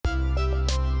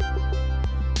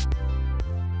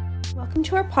Welcome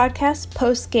to our podcast,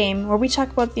 Post Game, where we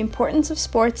talk about the importance of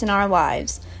sports in our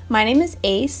lives. My name is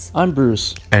Ace. I'm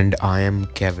Bruce. And I am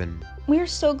Kevin. We are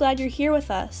so glad you're here with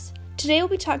us. Today we'll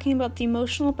be talking about the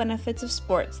emotional benefits of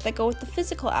sports that go with the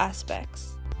physical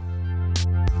aspects.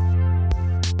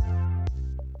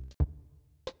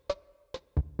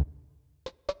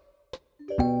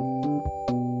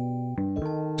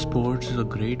 Sports is a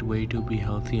great way to be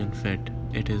healthy and fit.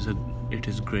 It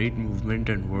is great movement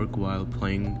and work while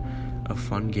playing a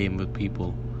fun game with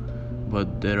people.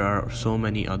 But there are so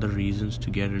many other reasons to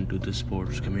get into the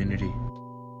sports community.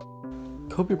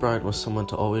 Kobe Bryant was someone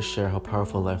to always share how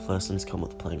powerful life lessons come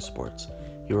with playing sports.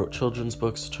 He wrote children's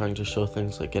books trying to show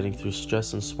things like getting through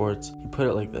stress in sports. He put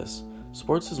it like this: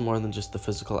 sports is more than just the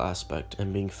physical aspect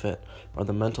and being fit, or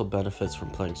the mental benefits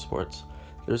from playing sports.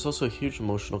 There's also a huge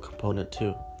emotional component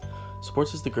too.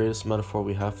 Sports is the greatest metaphor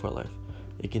we have for life.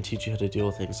 It can teach you how to deal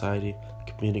with anxiety,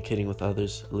 communicating with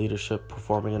others, leadership,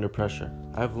 performing under pressure.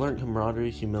 I've learned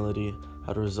camaraderie, humility,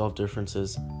 how to resolve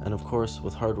differences, and of course,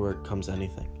 with hard work comes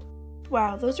anything.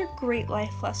 Wow, those are great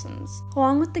life lessons.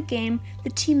 Along with the game,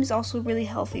 the team is also really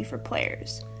healthy for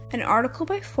players. An article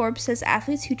by Forbes says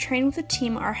athletes who train with a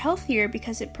team are healthier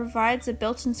because it provides a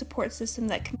built-in support system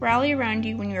that can rally around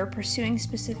you when you are pursuing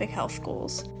specific health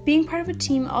goals. Being part of a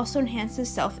team also enhances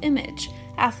self-image.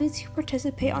 Athletes who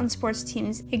participate on sports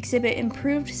teams exhibit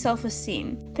improved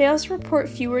self-esteem. They also report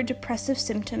fewer depressive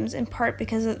symptoms, in part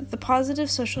because of the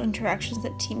positive social interactions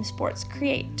that team sports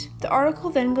create. The article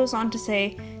then goes on to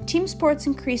say, team sports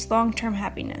increase long-term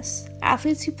happiness.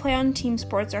 Athletes who play on team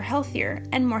sports are healthier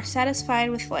and more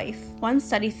satisfied with life. One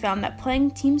study found that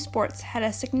playing team sports had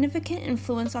a significant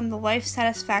influence on the life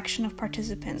satisfaction of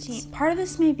participants. Part of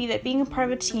this may be that being a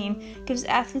part of a team gives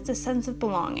athletes a sense of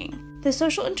belonging. The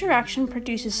social interaction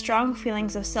produces strong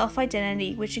feelings of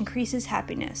self-identity, which increases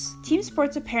happiness. Team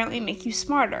sports apparently make you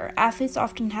smarter. Athletes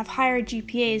often have higher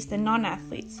GPAs than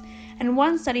non-athletes, and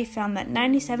one study found that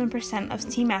 97% of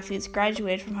team athletes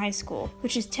graduated from high school,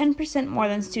 which is 10% more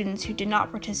than students who did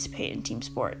not participate in team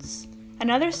sports.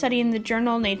 Another study in the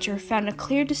journal Nature found a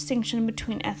clear distinction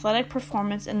between athletic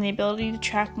performance and the ability to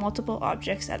track multiple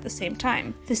objects at the same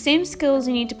time. The same skills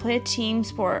you need to play a team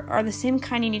sport are the same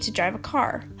kind you need to drive a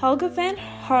car. Helga van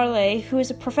Harley, who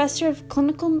is a professor of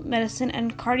clinical medicine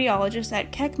and cardiologist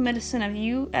at Keck Medicine of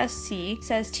USC,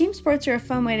 says team sports are a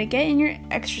fun way to get in your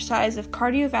exercise of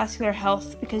cardiovascular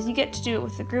health because you get to do it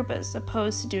with a group as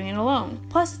opposed to doing it alone.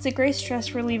 Plus, it's a great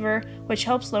stress reliever, which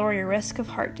helps lower your risk of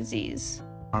heart disease.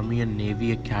 Army and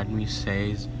Navy Academy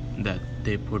says that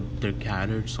they put their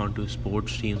cadets onto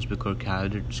sports teams because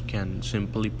cadets can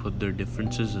simply put their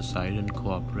differences aside and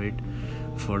cooperate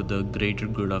for the greater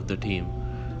good of the team.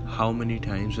 How many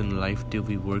times in life do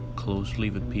we work closely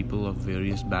with people of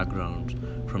various backgrounds,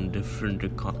 from different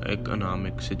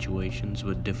economic situations,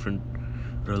 with different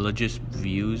religious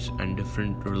views and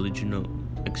different religional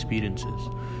experiences?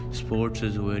 Sports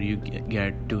is where you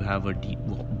get to have a deep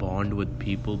bond with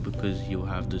people because you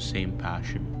have the same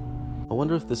passion. I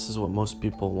wonder if this is what most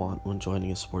people want when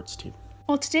joining a sports team.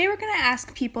 Well, today we're going to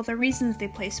ask people the reasons they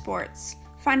play sports,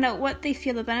 find out what they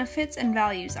feel the benefits and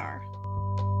values are.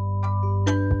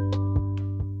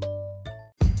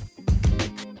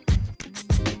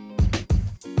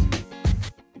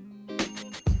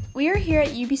 We are here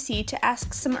at UBC to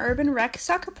ask some urban rec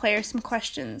soccer players some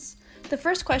questions. The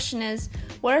first question is,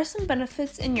 what are some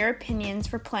benefits in your opinions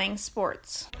for playing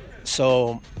sports?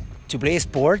 So, to play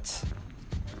sports,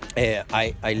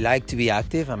 I like to be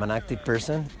active. I'm an active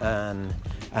person, and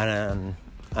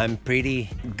I'm pretty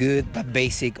good but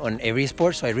basic on every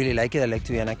sport, so I really like it. I like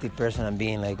to be an active person and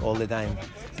being like all the time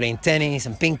playing tennis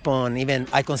and ping pong. Even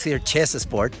I consider chess a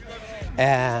sport,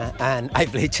 and I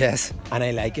play chess and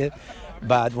I like it.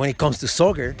 But when it comes to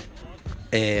soccer,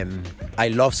 I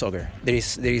love soccer. There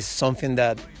is something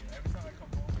that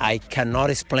I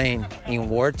cannot explain in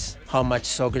words how much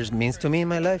soccer means to me in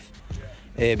my life,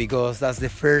 because that's the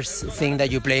first thing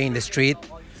that you play in the street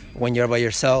when you're by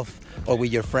yourself or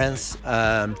with your friends.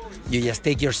 You just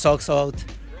take your socks out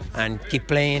and keep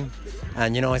playing,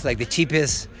 and it's like the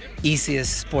cheapest,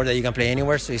 easiest sport that you can play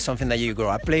anywhere. So it's something that you grow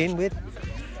up playing with.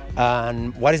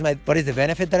 And what is the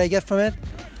benefit that I get from it?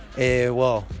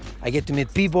 Well, I get to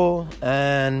meet people,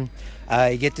 and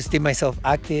I get to stay myself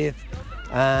active,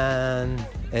 and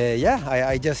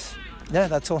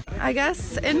that's all. I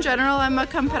guess in general I'm a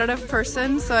competitive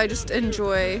person, so I just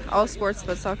enjoy all sports,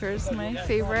 but soccer is my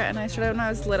favorite, and I started when I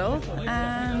was little,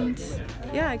 and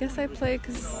I guess I play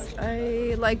because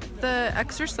I like the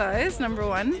exercise, number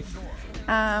one,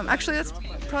 Actually, that's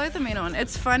probably the main one.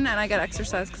 It's fun and I get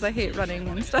exercise because I hate running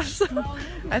and stuff, so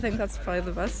I think that's probably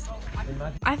the best.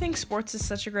 I think sports is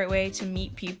such a great way to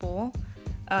meet people.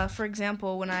 For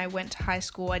example, when I went to high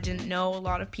school, I didn't know a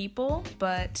lot of people,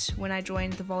 but when I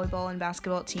joined the volleyball and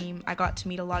basketball team, I got to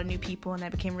meet a lot of new people and I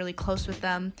became really close with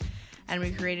them, and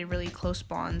we created really close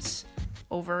bonds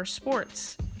over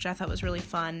sports, which I thought was really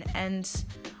fun. And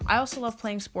I also love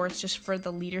playing sports just for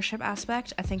the leadership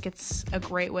aspect. I think it's a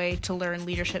great way to learn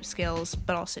leadership skills,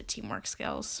 but also teamwork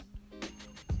skills.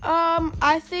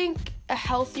 I think a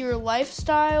healthier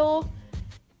lifestyle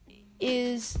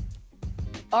is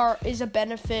a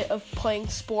benefit of playing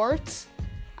sports.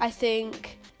 I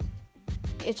think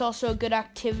it's also a good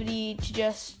activity to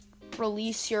just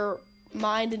release your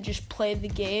mind and just play the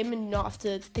game and not have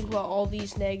to think about all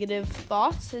these negative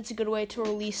thoughts. It's a good way to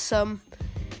release some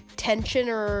tension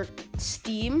or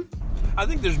steam. I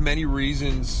think there's many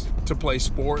reasons to play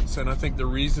sports, and I think the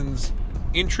reasons,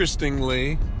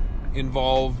 interestingly,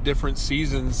 involve different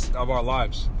seasons of our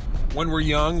lives. When we're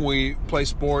young, we play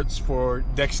sports for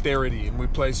dexterity, and we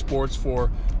play sports for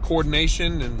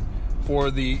coordination and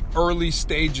for the early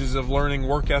stages of learning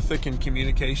work ethic and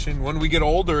communication. When we get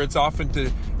older, it's often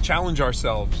to challenge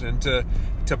ourselves and to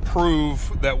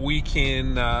prove that we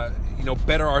can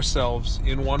better ourselves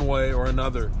in one way or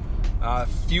another,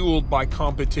 fueled by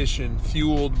competition,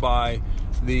 fueled by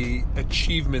the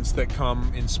achievements that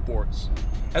come in sports.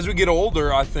 As we get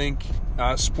older, I think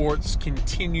sports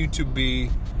continue to be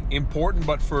important,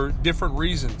 but for different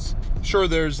reasons. Sure,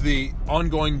 there's the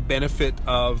ongoing benefit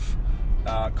of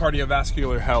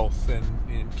cardiovascular health and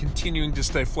continuing to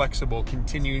stay flexible,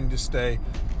 continuing to stay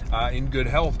in good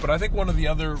health. But I think one of the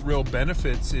other real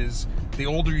benefits is the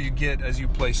older you get as you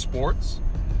play sports,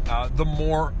 the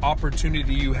more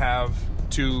opportunity you have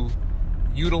to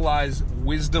utilize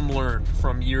wisdom learned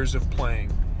from years of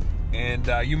playing. And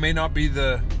you may not be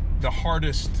the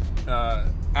hardest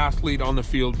athlete on the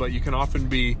field, but you can often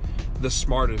be the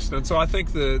smartest. And so I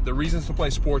think the reasons to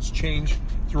play sports change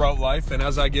throughout life, and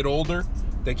as I get older,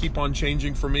 they keep on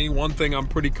changing for me. One thing I'm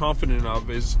pretty confident of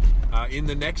is in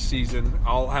the next season,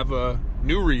 I'll have a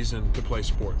new reason to play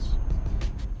sports.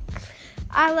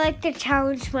 I like to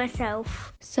challenge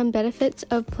myself. Some benefits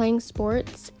of playing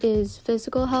sports is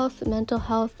physical health, mental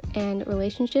health, and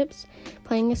relationships.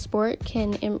 Playing a sport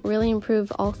can really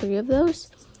improve all three of those.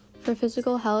 For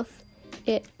physical health,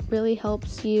 it really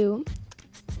helps you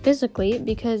physically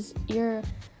because you're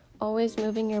always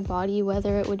moving your body,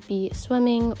 whether it would be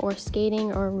swimming or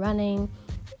skating or running.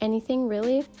 Anything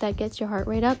really that gets your heart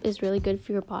rate up is really good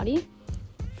for your body.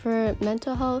 For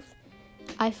mental health,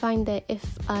 I find that if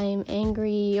I'm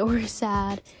angry or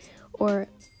sad or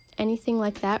anything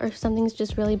like that, or if something's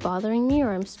just really bothering me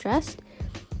or I'm stressed,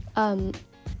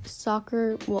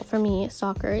 soccer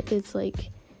is like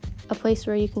a place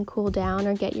where you can cool down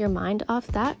or get your mind off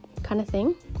that kind of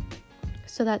thing.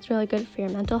 So that's really good for your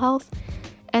mental health.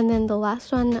 And then the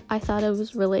last one I thought of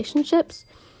was relationships.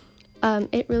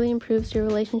 It really improves your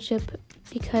relationship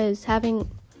because having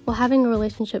a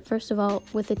relationship, first of all,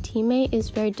 with a teammate is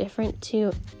very different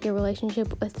to your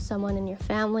relationship with someone in your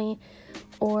family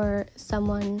or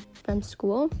someone from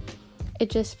school. It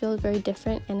just feels very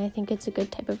different, and I think it's a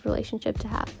good type of relationship to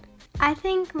have. I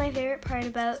think my favorite part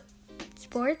about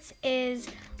sports is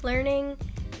learning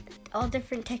all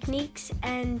different techniques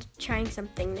and trying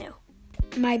something new.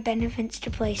 My benefits to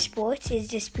play sports is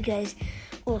just because,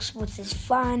 sports is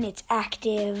fun, it's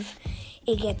active,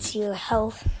 it gets your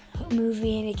health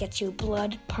moving, it gets your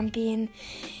blood pumping.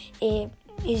 It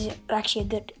is actually a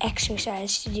good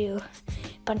exercise to do a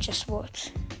bunch of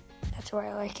sports. That's why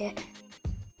I like it.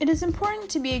 It is important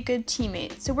to be a good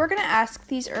teammate, so we're going to ask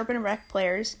these Urban Rec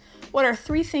players, what are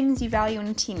 3 things you value in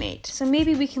a teammate? So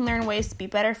maybe we can learn ways to be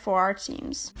better for our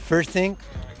teams. First thing,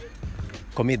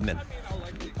 commitment.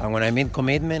 And when I mean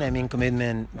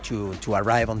commitment to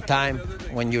arrive on time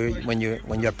when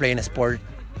you're playing a sport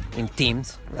in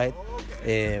teams, right?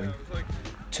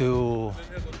 To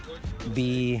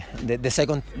be the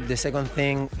second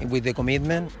thing with the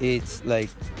commitment, it's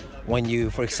like when you,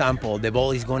 for example, the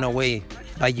ball is going away,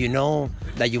 but you know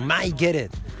that you might get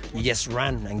it, you just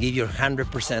run and give your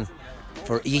 100%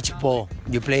 for each ball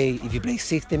you play. If you play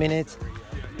 60 minutes,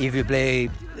 if you play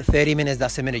 30 minutes,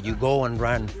 that's a minute. You go and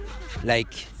run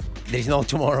like there's no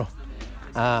tomorrow.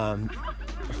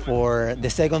 For the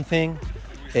second thing,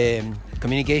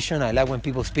 communication. I like when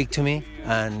people speak to me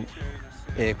and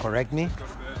correct me,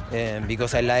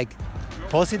 because I like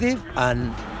positive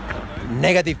and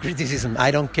negative criticism. I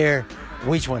don't care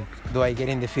which one do I get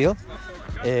in the field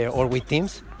or with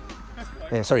teammates.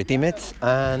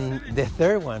 And the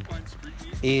third one,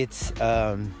 it's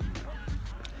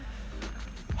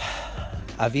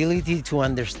ability to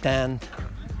understand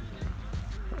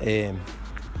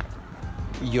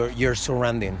your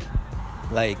surrounding.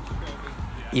 Like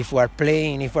if we're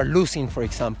losing, for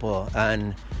example,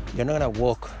 and you're not gonna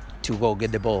walk to go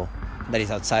get the ball that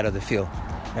is outside of the field.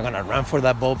 You're gonna run for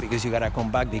that ball because you gotta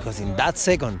come back, because in that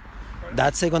second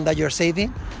that you're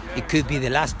saving, it could be the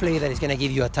last play that is gonna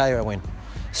give you a tie or a win.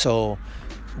 So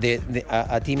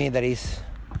a teammate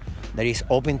that is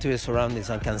open to the surroundings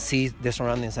and can see the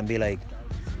surroundings and be like,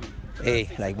 hey,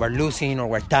 like we're losing or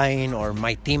we're tying, or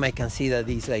my team, I can see that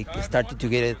he's like started to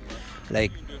get it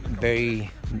like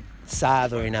very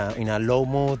sad or in a low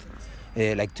mood,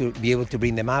 like to be able to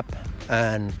bring them up,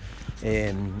 and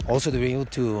also to be able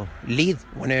to lead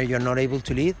whenever you're not able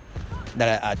to lead.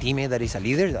 That a teammate that is a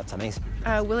leader, that's amazing.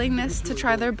 Willingness to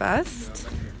try their best,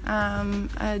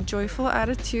 a joyful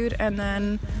attitude, and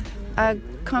then a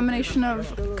combination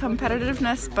of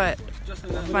competitiveness but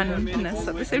funness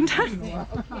at the same time.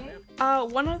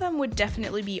 One of them would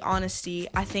definitely be honesty.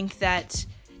 I think that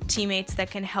teammates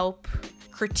that can help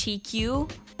critique you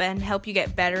and help you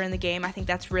get better in the game, I think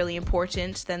that's really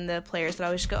important than the players that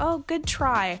always go, oh, good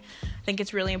try. I think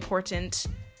it's really important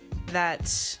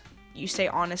that you stay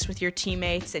honest with your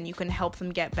teammates and you can help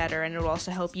them get better, and it will also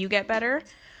help you get better.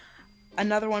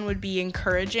 Another one would be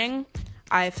encouraging.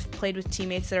 I've played with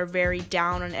teammates that are very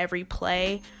down on every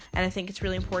play, and I think it's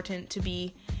really important to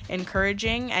be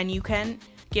encouraging, and you can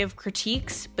give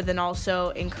critiques, but then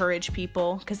also encourage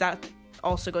people, because that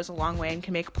also goes a long way and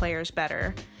can make players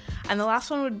better. And the last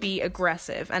one would be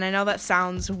aggressive, and I know that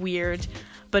sounds weird,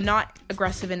 but not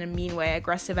aggressive in a mean way,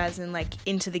 aggressive as in like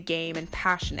into the game and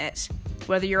passionate.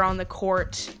 Whether you're on the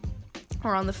court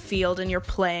or on the field and you're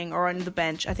playing or on the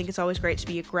bench, I think it's always great to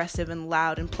be aggressive and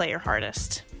loud and play your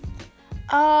hardest.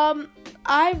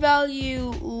 I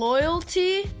value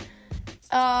loyalty,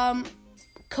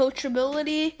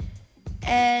 coachability,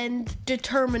 and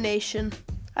determination.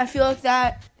 I feel like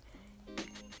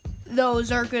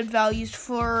those are good values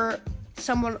for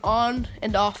someone on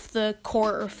and off the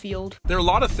court or field. There are a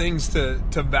lot of things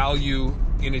to value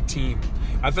in a team.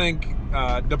 I think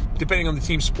depending on the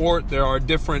team sport, there are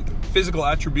different physical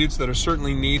attributes that are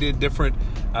certainly needed, different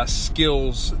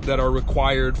skills that are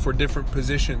required for different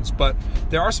positions. But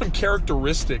there are some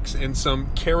characteristics and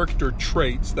some character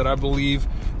traits that I believe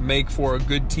make for a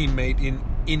good teammate in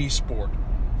any sport.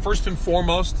 First and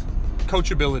foremost,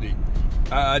 coachability.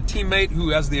 A teammate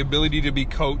who has the ability to be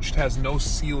coached has no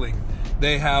ceiling.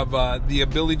 They have the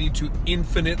ability to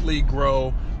infinitely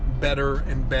grow better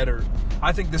and better.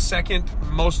 I think the second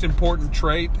most important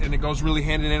trait, and it goes really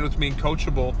hand in hand with being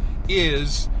coachable,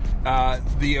 is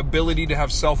the ability to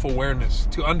have self-awareness,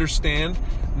 to understand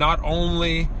not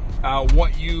only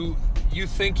what you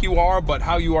think you are, but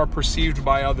how you are perceived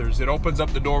by others. It opens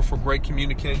up the door for great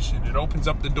communication. It opens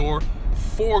up the door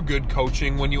for good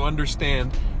coaching when you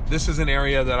understand this is an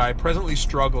area that I presently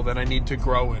struggle, that I need to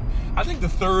grow in. I think the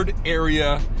third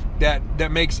area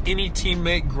that makes any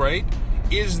teammate great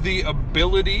is the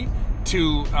ability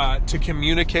to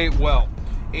communicate well.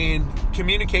 And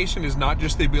communication is not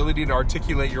just the ability to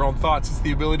articulate your own thoughts, it's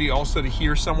the ability also to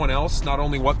hear someone else, not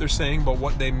only what they're saying, but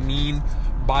what they mean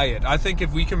by it. I think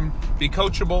if we can be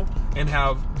coachable and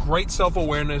have great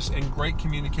self-awareness and great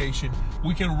communication,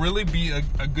 we can really be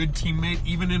a good teammate,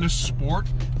 even in a sport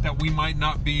that we might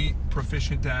not be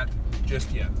proficient at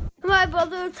just yet. My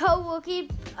brother was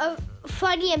hardworking,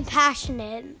 funny, and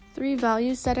passionate. 3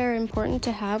 values that are important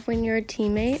to have when you're a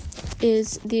teammate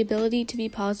is the ability to be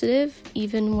positive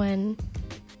even when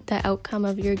the outcome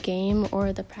of your game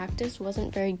or the practice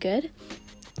wasn't very good.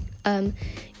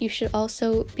 You should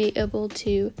also be able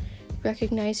to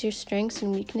recognize your strengths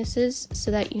and weaknesses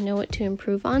so that you know what to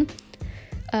improve on.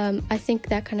 I think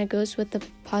that kind of goes with the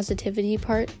positivity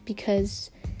part, because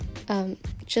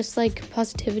just like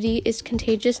positivity is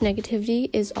contagious, negativity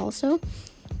is also.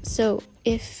 So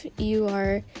if you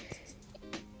are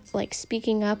like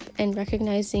speaking up and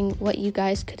recognizing what you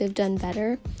guys could have done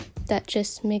better, that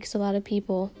just makes a lot of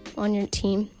people on your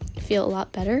team feel a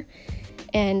lot better,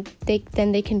 and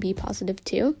then they can be positive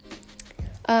too.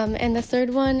 And the third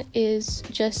one is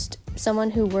just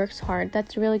someone who works hard.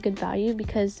 That's a really good value,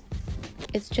 because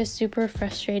it's just super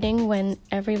frustrating when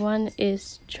everyone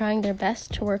is trying their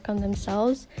best to work on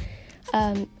themselves,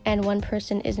 and one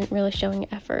person isn't really showing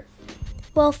effort.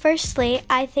 Well, firstly,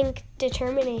 I think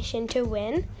determination to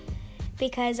win,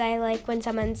 because I like when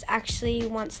someone actually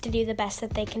wants to do the best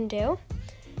that they can do.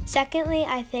 Secondly,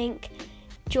 I think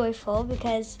joyful,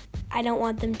 because I don't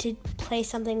want them to play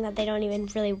something that they don't even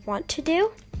really want to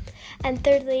do. And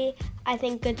thirdly, I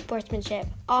think good sportsmanship,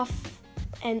 off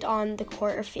and on the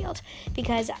court or field,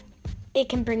 because it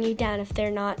can bring you down if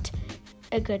they're not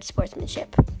a good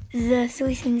sportsmanship. The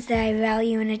 3 things that I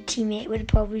value in a teammate would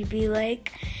probably be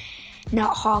like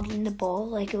not hogging the ball,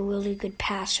 like a really good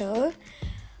passer,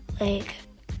 like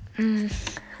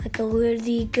a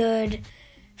really good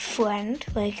friend,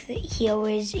 like he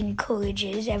always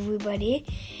encourages everybody,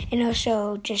 and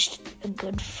also just a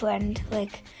good friend,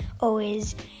 like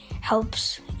always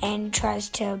helps and tries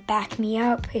to back me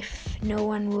up if no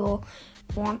one will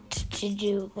want to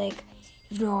do, like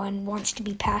if no one wants to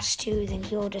be passed to, then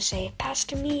he'll just say, pass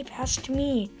to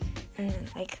me, and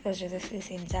like those are the 3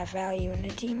 things I value in a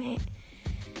teammate.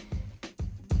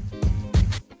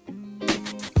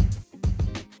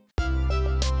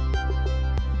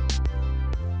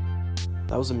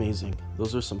 That was amazing.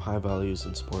 Those are some high values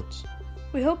in sports.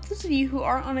 We hope those of you who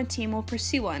aren't on a team will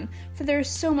pursue one, for there is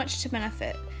so much to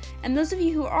benefit. And those of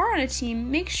you who are on a team,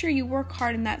 make sure you work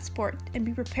hard in that sport and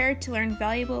be prepared to learn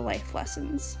valuable life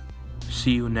lessons.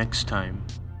 See you next time.